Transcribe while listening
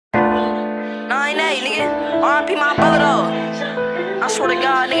BabyRee98, nigga. RIP my brother though. I swear to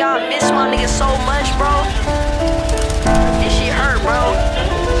God, nigga, I miss my nigga so much, bro. This shit hurt, bro.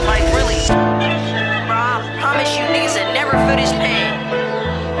 Like, really. Bro, I promise you niggas that never feel this pain.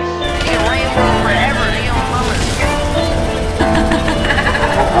 Nigga, rainbow forever, nigga, on mama.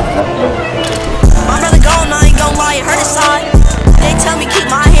 My brother gone, I ain't gon' lie, it hurt inside. They tell me keep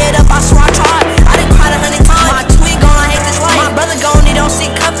my head up, I swear I tried. I done cried 100 times. My twin gone, I hate this life. My brother gone, he don't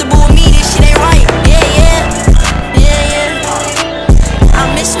sit comfortable with me, this shit ain't right. Yeah. I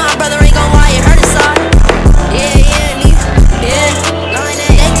miss my brother, ain't gon' lie, it hurt inside. Yeah.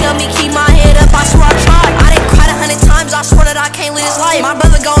 They tell me keep my head up, I swear I tried. I done cried 100 times, I swear that I can't live this life. My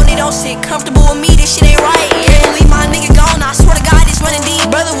brother gone, he don't sit comfortable with me, this shit ain't right. Can't believe my nigga gone, I swear to God, this running deep.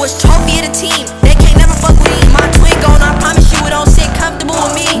 Brother was trophy of the team, they can't never fuck with me. My twin gone, I promise you it don't sit comfortable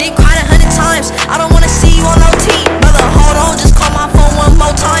with me. They cried 100 times, I don't wanna see you on OT. Brother, hold on, just call my phone one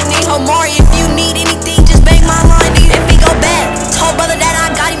more time, nigga. Told Mari if you need anything, just bang my line, nigga. If he go bad, told brother that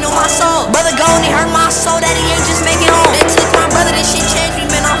I got him on my soul. Brother gone, he hurt my soul, that he ain't just